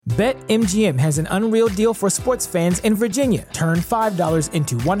BetMGM has an unreal deal for sports fans in Virginia. Turn $5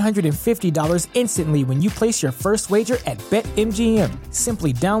 into $150 instantly when you place your first wager at BetMGM.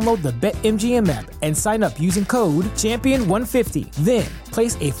 Simply download the BetMGM app and sign up using code Champion150. Then,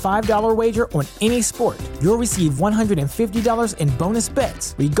 place a $5 wager on any sport. You'll receive $150 in bonus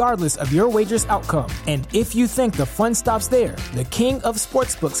bets, regardless of your wager's outcome. And if you think the fun stops there, the King of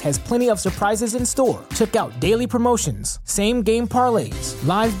Sportsbooks has plenty of surprises in store. Check out daily promotions, same-game parlays,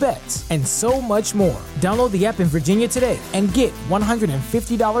 live bets, and so much more. Download the app in Virginia today and get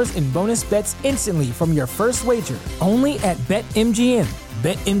 $150 in bonus bets instantly from your first wager. Only at BetMGM.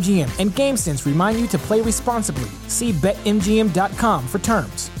 BetMGM and GameSense remind you to play responsibly. See BetMGM.com for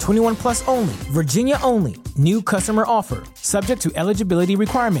terms. 21 plus only. Virginia only. New customer offer. Subject to eligibility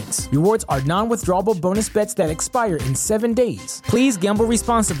requirements. Rewards are non-withdrawable bonus bets that expire in 7 days. Please gamble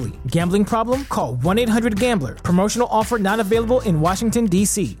responsibly. Gambling problem? Call 1-800-GAMBLER. Promotional offer not available in Washington,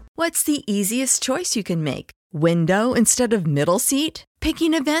 D.C. What's the easiest choice you can make? Window instead of middle seat?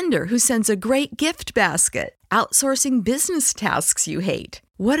 Picking a vendor who sends a great gift basket? Outsourcing business tasks you hate?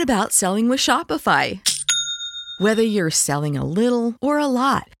 What about selling with Shopify? Whether you're selling a little or a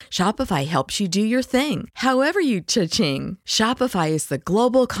lot, Shopify helps you do your thing, however you cha-ching. Shopify is the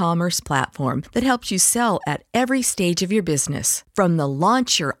global commerce platform that helps you sell at every stage of your business. From the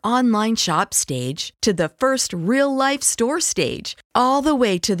launch your online shop stage to the first real-life store stage, all the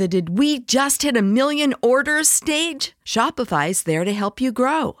way to the did we just hit 1 million orders stage. Shopify's there to help you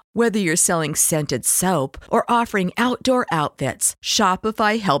grow. Whether you're selling scented soap or offering outdoor outfits,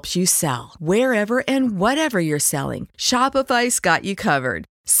 Shopify helps you sell. Wherever and whatever you're selling, Shopify's got you covered.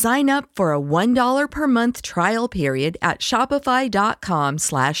 Sign up for a $1 per month trial period at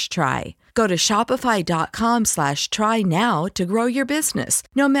shopify.com/try. Go to shopify.com/try now to grow your business,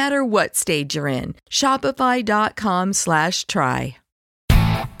 no matter what stage you're in. Shopify.com/try.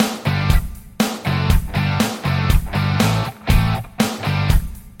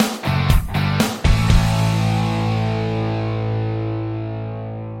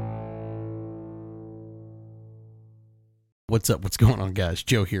 What's up? What's going on, guys?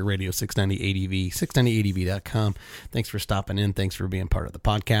 Joe here, Radio 690 ADV, 690ADV.com. Thanks for stopping in. Thanks for being part of the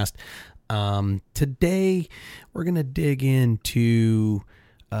podcast. Today, we're going to dig into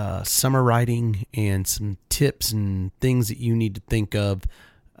summer writing and some tips and things that you need to think of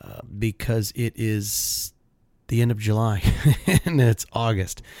because it is the end of July and it's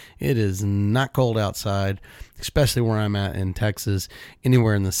August. It is not cold outside, especially where I'm at in Texas,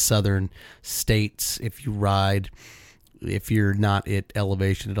 anywhere in the southern states. If you ride, if you're not at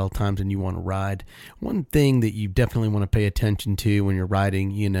elevation at all times and you want to ride, one thing that you definitely want to pay attention to when you're riding,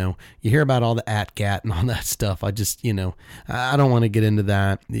 you hear about all the ATGAT and all that stuff. I just, I don't want to get into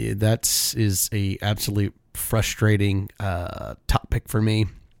that. That is a absolute frustrating topic for me.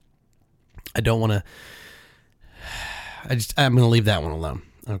 I don't want to, I'm going to leave that one alone.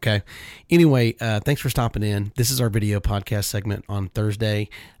 Okay. Anyway, thanks for stopping in. This is our video podcast segment on Thursday.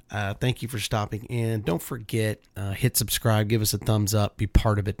 Thank you for stopping in. Don't forget, hit subscribe, give us a thumbs up, be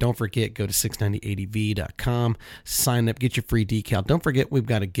part of it. Don't forget, go to 690adv.com, sign up, get your free decal. Don't forget, we've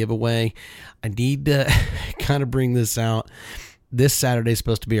got a giveaway. I need to kind of bring this out. This Saturday is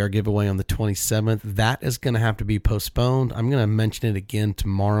supposed to be our giveaway on the 27th. That is going to have to be postponed. I'm going to mention it again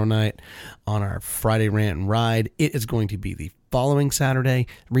tomorrow night on our Friday Rant and Ride. It is going to be the following Saturday.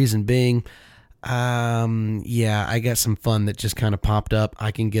 Reason being, I got some fun that just kind of popped up.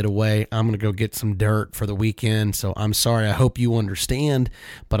 I can get away. I'm going to go get some dirt for the weekend. So I'm sorry. I hope you understand,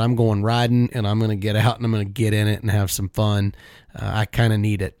 but I'm going riding and I'm going to get out and I'm going to get in it and have some fun. I kind of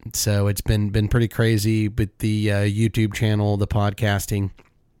need it. So it's been pretty crazy with the YouTube channel, the podcasting,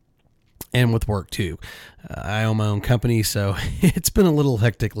 and with work too. I own my own company, so it's been a little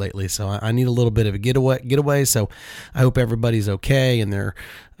hectic lately. So I need a little bit of a getaway. So I hope everybody's okay and they're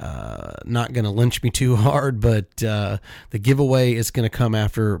not going to lynch me too hard. But the giveaway is going to come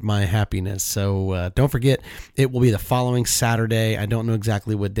after my happiness. So don't forget, it will be the following Saturday. I don't know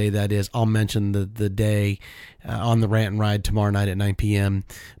exactly what day that is. I'll mention the day on the Rant and Ride tomorrow night at 9 p.m.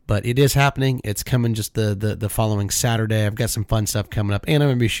 But it is happening. It's coming just the following Saturday. I've got some fun stuff coming up, and I'm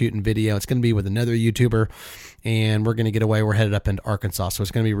going to be shooting video. It's going to be with another YouTuber, and we're going to get away. We're headed up into Arkansas, so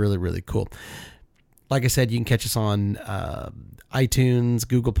it's going to be really, really cool. Like I said, you can catch us on iTunes,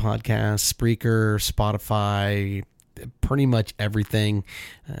 Google Podcasts, Spreaker, Spotify, pretty much everything.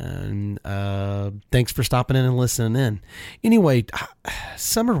 And thanks for stopping in and listening in. Anyway,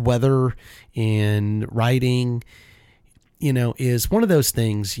 summer weather and writing, is one of those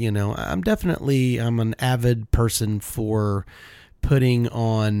things. I'm an avid person for putting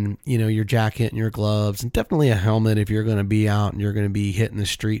on, your jacket and your gloves, and definitely a helmet if you're going to be out and you're going to be hitting the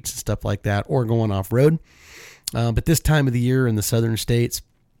streets and stuff like that, or going off road. But this time of the year in the southern states,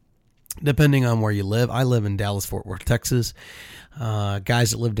 depending on where you live, I live in Dallas, Fort Worth, Texas.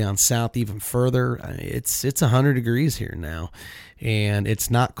 Guys that live down south even further, it's 100 degrees here now, and it's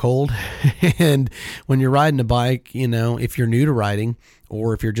not cold. And when you're riding a bike, if you're new to riding,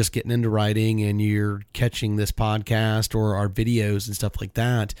 or if you're just getting into riding and you're catching this podcast or our videos and stuff like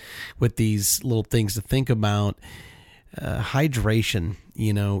that with these little things to think about, hydration,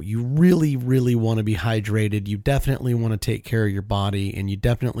 you really, really want to be hydrated. You definitely want to take care of your body, and you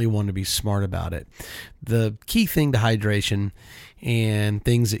definitely want to be smart about it. The key thing to hydration and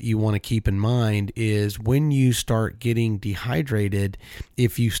things that you want to keep in mind is when you start getting dehydrated,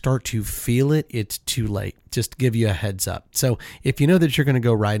 if you start to feel it, it's too late. Just to give you a heads up. So if you know that you're going to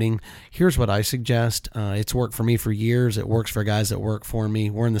go riding, here's what I suggest. It's worked for me for years. It works for guys that work for me.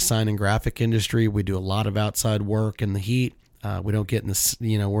 We're in the sign and graphic industry. We do a lot of outside work in the heat. We don't get in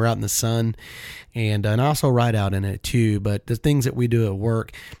the, we're out in the sun, and I also ride out in it too. But the things that we do at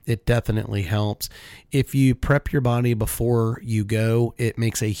work, it definitely helps. If you prep your body before you go, it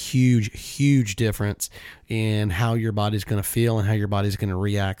makes a huge, huge difference in how your body's going to feel and how your body's going to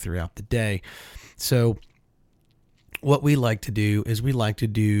react throughout the day. So what we like to do is we like to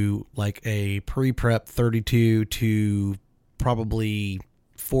do like a pre-prep 32 to probably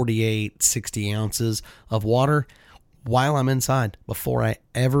 48, 60 ounces of water while I'm inside, before I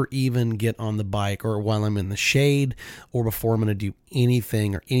ever even get on the bike, or while I'm in the shade, or before I'm going to do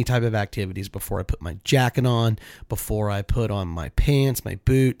anything or any type of activities, before I put my jacket on, before I put on my pants, my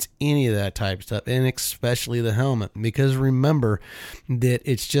boots, any of that type of stuff, and especially the helmet. Because remember that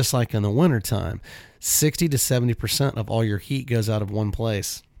it's just like in the wintertime, 60 to 70% of all your heat goes out of one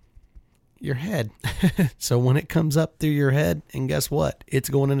place, your head. So when it comes up through your head, and guess what? It's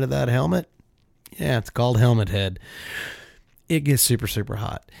going into that helmet. Yeah, it's called helmet head. It gets super, super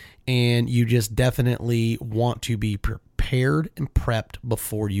hot. And you just definitely want to be prepared and prepped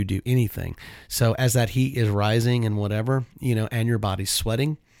before you do anything. So as that heat is rising and whatever, and your body's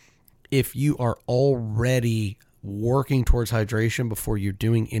sweating, if you are already working towards hydration before you're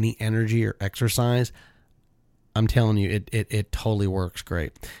doing any energy or exercise, I'm telling you, it totally works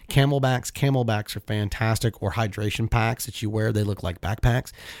great. Camelbacks are fantastic, or hydration packs that you wear. They look like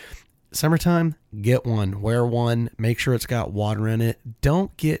backpacks. Summertime, get one, wear one, make sure it's got water in it.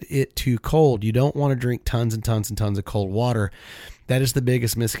 Don't get it too cold. You don't want to drink tons and tons and tons of cold water. That is the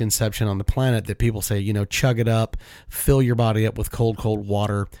biggest misconception on the planet, that people say, chug it up, fill your body up with cold, cold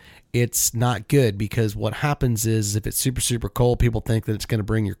water. It's not good, because what happens is if it's super, super cold, people think that it's going to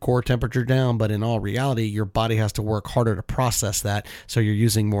bring your core temperature down, but in all reality, your body has to work harder to process that. So you're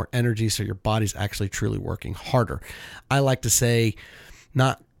using more energy. So your body's actually truly working harder. I like to say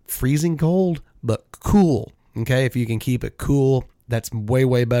not freezing cold, but cool. Okay. If you can keep it cool, that's way,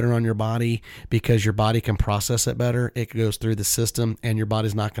 way better on your body, because your body can process it better. It goes through the system, and your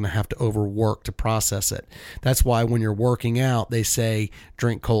body's not going to have to overwork to process it. That's why when you're working out, they say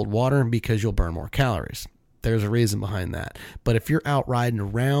drink cold water, because you'll burn more calories. There's a reason behind that. But if you're out riding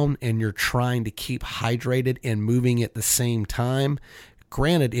around and you're trying to keep hydrated and moving at the same time,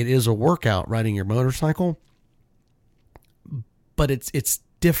 granted, it is a workout riding your motorcycle, but it's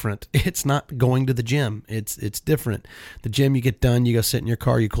different. It's not going to the gym. It's different. The gym, you get done, you go sit in your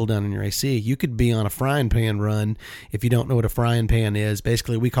car, you cool down in your AC. You could be on a frying pan run. If you don't know what a frying pan is,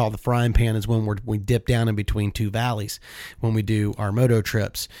 basically we call the frying pan is when we dip down in between two valleys when we do our moto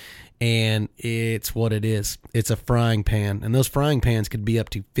trips. And it's what it is. It's a frying pan. And those frying pans could be up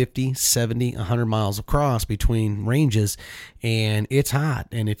to 50, 70, 100 miles across between ranges. And it's hot.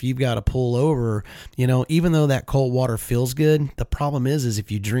 And if you've got to pull over, even though that cold water feels good, the problem is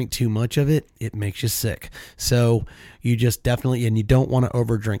if you drink too much of it, it makes you sick. So you just definitely, and you don't want to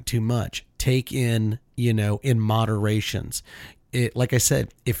overdrink too much. Take in, in moderations. Like I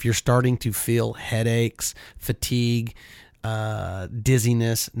said, if you're starting to feel headaches, fatigue,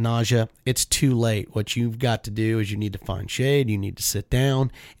 dizziness, nausea, it's too late. What you've got to do is you need to find shade, you need to sit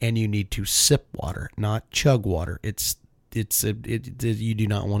down, and you need to sip water, not chug water. You do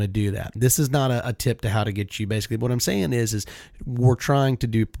not want to do that. This is not a tip to how to get you. Basically, what I'm saying is we're trying to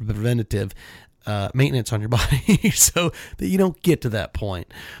do preventative maintenance on your body so that you don't get to that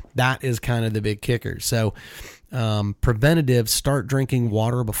point. That is kind of the big kicker. So preventative, start drinking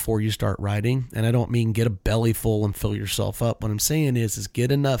water before you start riding. And I don't mean get a belly full and fill yourself up. What I'm saying is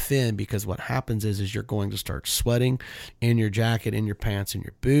get enough in, because what happens is you're going to start sweating in your jacket, in your pants, in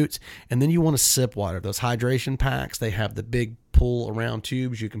your boots. And then you want to sip water. Those hydration packs, they have the big pull around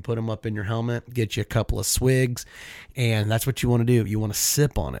tubes. You can put them up in your helmet, get you a couple of swigs, and that's what you want to do. You want to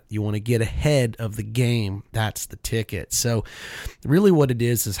sip on it. You want to get ahead of the game. That's the ticket. So really what it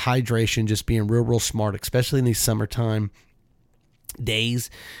is hydration, just being real smart, especially in these summertime days,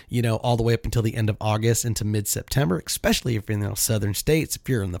 all the way up until the end of August into mid-September, especially if you're in the southern states. If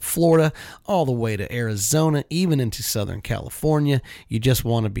you're in the Florida, all the way to Arizona, even into Southern California, you just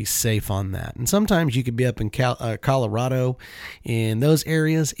want to be safe on that. And sometimes you could be up in Colorado, in those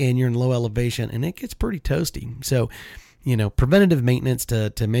areas, and you're in low elevation, and it gets pretty toasty. So preventative maintenance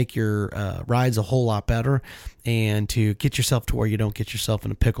to make your rides a whole lot better and to get yourself to where you don't get yourself in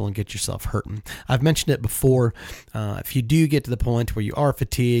a pickle and get yourself hurting. I've mentioned it before. If you do get to the point where you are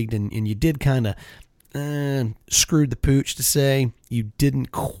fatigued and you did kind of screwed the pooch, to say you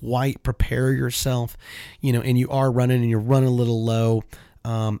didn't quite prepare yourself, and you are running and you're running a little low,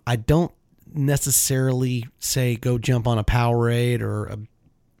 I don't necessarily say go jump on a Powerade or a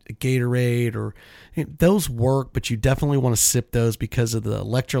Gatorade, or those work, but you definitely want to sip those because of the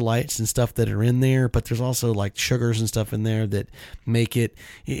electrolytes and stuff that are in there. But there's also like sugars and stuff in there that make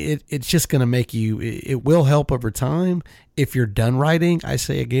it's just going to make you, it will help over time. If you're done riding, I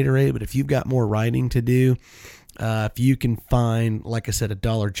say a Gatorade, but if you've got more riding to do, if you can find, like I said, a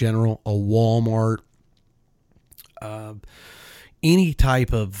Dollar General, a Walmart, any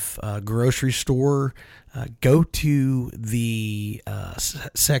type of grocery store, go to the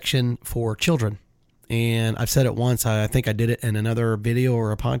section for children. And I've said it once, I think I did it in another video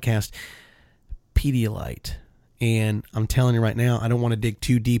or a podcast, Pedialyte. And I'm telling you right now, I don't want to dig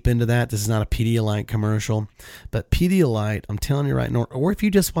too deep into that. This is not a Pedialyte commercial. But Pedialyte, I'm telling you right now, or if you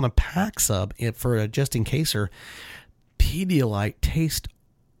just want a pack sub for a just in caser, Pedialyte tastes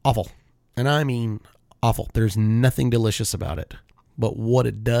awful. And I mean awful. There's nothing delicious about it. But what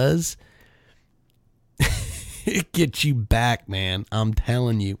it does, it gets you back, man. I'm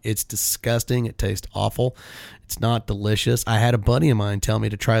telling you, it's disgusting. It tastes awful. It's not delicious. I had a buddy of mine tell me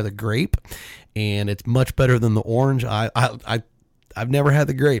to try the grape, and it's much better than the orange. I've never had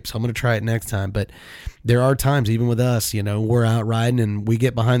the grape, so I'm going to try it next time. But there are times, even with us, we're out riding and we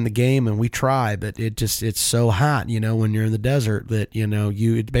get behind the game and we try, but it's so hot, when you're in the desert that,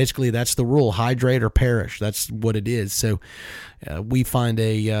 basically that's the rule, hydrate or perish. That's what it is. So we find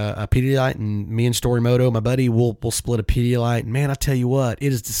a Pedialyte, and me and Storymoto, my buddy, we'll split a Pedialyte. And man, I tell you what,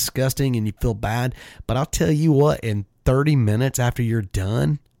 it is disgusting and you feel bad, but I'll tell you what, in 30 minutes after you're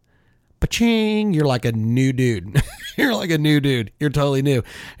done, pa-ching, you're like a new dude. You're like a new dude. You're totally new.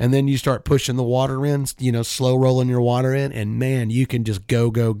 And then you start pushing the water in, slow rolling your water in, and man, you can just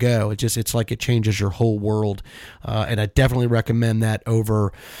go. It's like it changes your whole world. And I definitely recommend that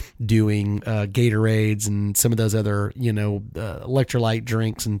over doing Gatorades and some of those other, electrolyte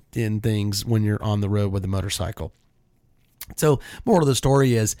drinks and things when you're on the road with a motorcycle. So moral of the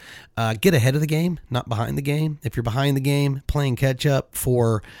story is get ahead of the game, not behind the game. If you're behind the game, playing catch up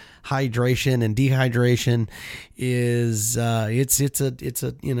for hydration and dehydration is it's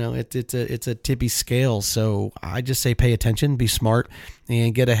a tippy scale. So I just say pay attention, be smart,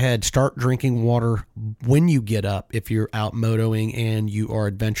 and get ahead. Start drinking water when you get up. If you're out motoing and you are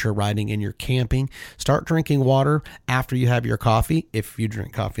adventure riding and you're camping, start drinking water after you have your coffee. If you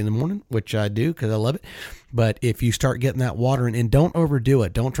drink coffee in the morning, which I do because I love it. But if you start getting that water in, and don't overdo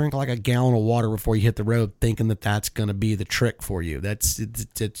it, don't drink like a gallon of water before you hit the road thinking that that's going to be the trick for you. It's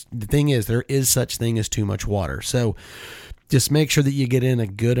the thing is, there is such thing as too much water. So just make sure that you get in a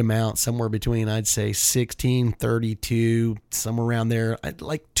good amount, somewhere between, I'd say 16, 32, somewhere around there,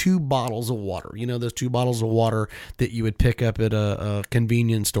 like 2 bottles of water. Those 2 bottles of water that you would pick up at a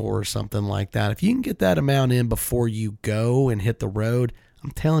convenience store or something like that. If you can get that amount in before you go and hit the road, I'm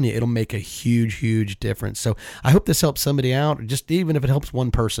telling you, it'll make a huge, huge difference. So I hope this helps somebody out, just even if it helps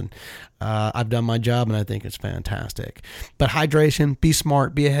one person. I've done my job, and I think it's fantastic. But hydration, be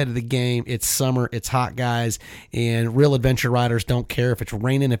smart, be ahead of the game. It's summer, it's hot, guys, and real adventure riders don't care if it's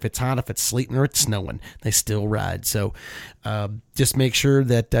raining, if it's hot, if it's sleeting, or it's snowing. They still ride. So just make sure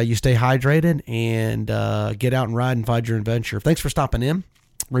that you stay hydrated and get out and ride and find your adventure. Thanks for stopping in.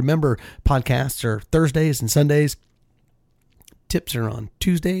 Remember, podcasts are Thursdays and Sundays. Tips are on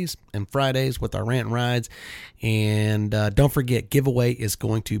Tuesdays and Fridays with our rant and rides. And don't forget, giveaway is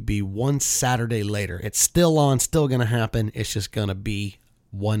going to be one Saturday later. It's still on, still going to happen. It's just going to be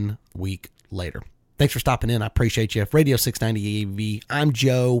 1 week later. Thanks for stopping in. I appreciate you. Radio 690 AV. I'm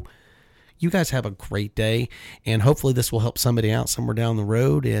Joe. You guys have a great day. And hopefully this will help somebody out somewhere down the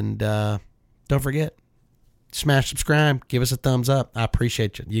road. And don't forget, smash subscribe. Give us a thumbs up. I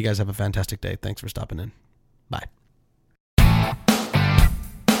appreciate you. You guys have a fantastic day. Thanks for stopping in. Bye.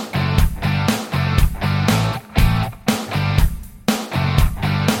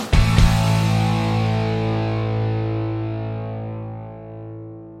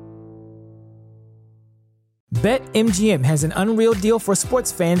 BetMGM has an unreal deal for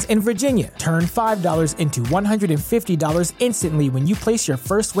sports fans in Virginia. Turn $5 into $150 instantly when you place your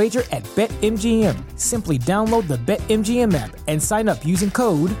first wager at BetMGM. Simply download the BetMGM app and sign up using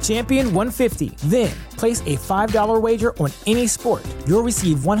code Champion150. Then, place a $5 wager on any sport. You'll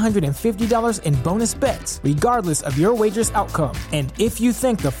receive $150 in bonus bets, regardless of your wager's outcome. And if you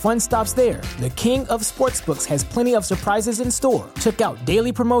think the fun stops there, the king of sportsbooks has plenty of surprises in store. Check out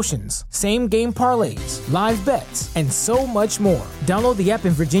daily promotions, same-game parlays, live bets, and so much more. Download the app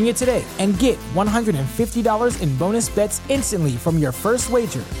in Virginia today and get $150 in bonus bets instantly from your first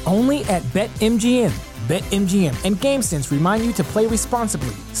wager. Only at BetMGM. BetMGM and GameSense remind you to play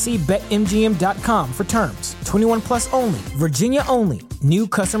responsibly. See BetMGM.com for terms. 21 plus only. Virginia only. New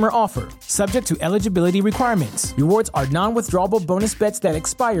customer offer. Subject to eligibility requirements. Rewards are non-withdrawable bonus bets that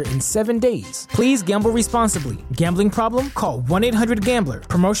expire in 7 days. Please gamble responsibly. Gambling problem? Call 1-800-GAMBLER.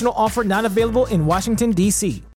 Promotional offer not available in Washington, D.C.